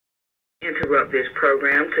Interrupt this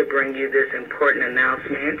program to bring you this important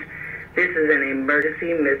announcement. This is an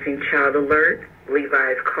emergency missing child alert.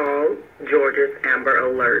 Levi's call, Georgia's Amber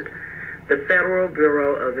Alert. The Federal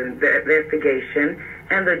Bureau of Investigation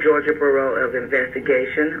and the Georgia Bureau of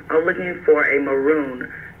Investigation are looking for a maroon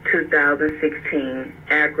 2016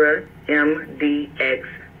 Acura MDX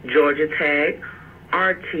Georgia tag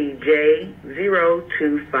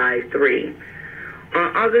RTJ0253.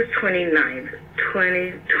 On August 29th,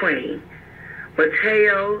 2020,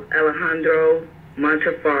 Mateo Alejandro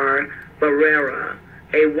Montefar Barrera,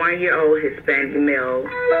 a one-year-old Hispanic male,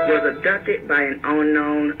 was abducted by an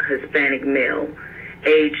unknown Hispanic male,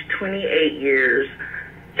 aged 28 years,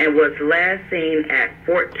 and was last seen at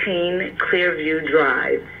 14 Clearview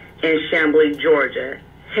Drive in Chamblee, Georgia,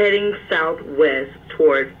 heading southwest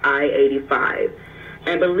towards I-85,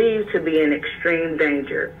 and believed to be in extreme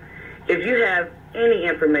danger. If you have any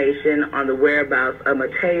information on the whereabouts of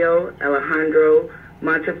Mateo Alejandro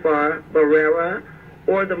Montefar Barrera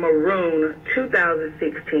or the maroon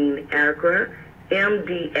 2016 Acura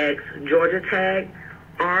MDX Georgia tag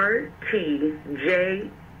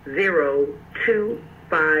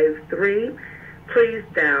RTJ0253, please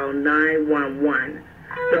dial 911.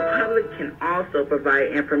 The public can also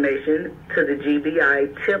provide information to the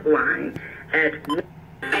GBI tip line at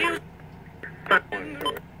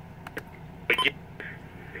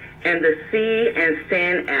and the See and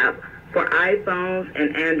Send app for iPhones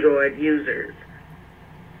and Android users.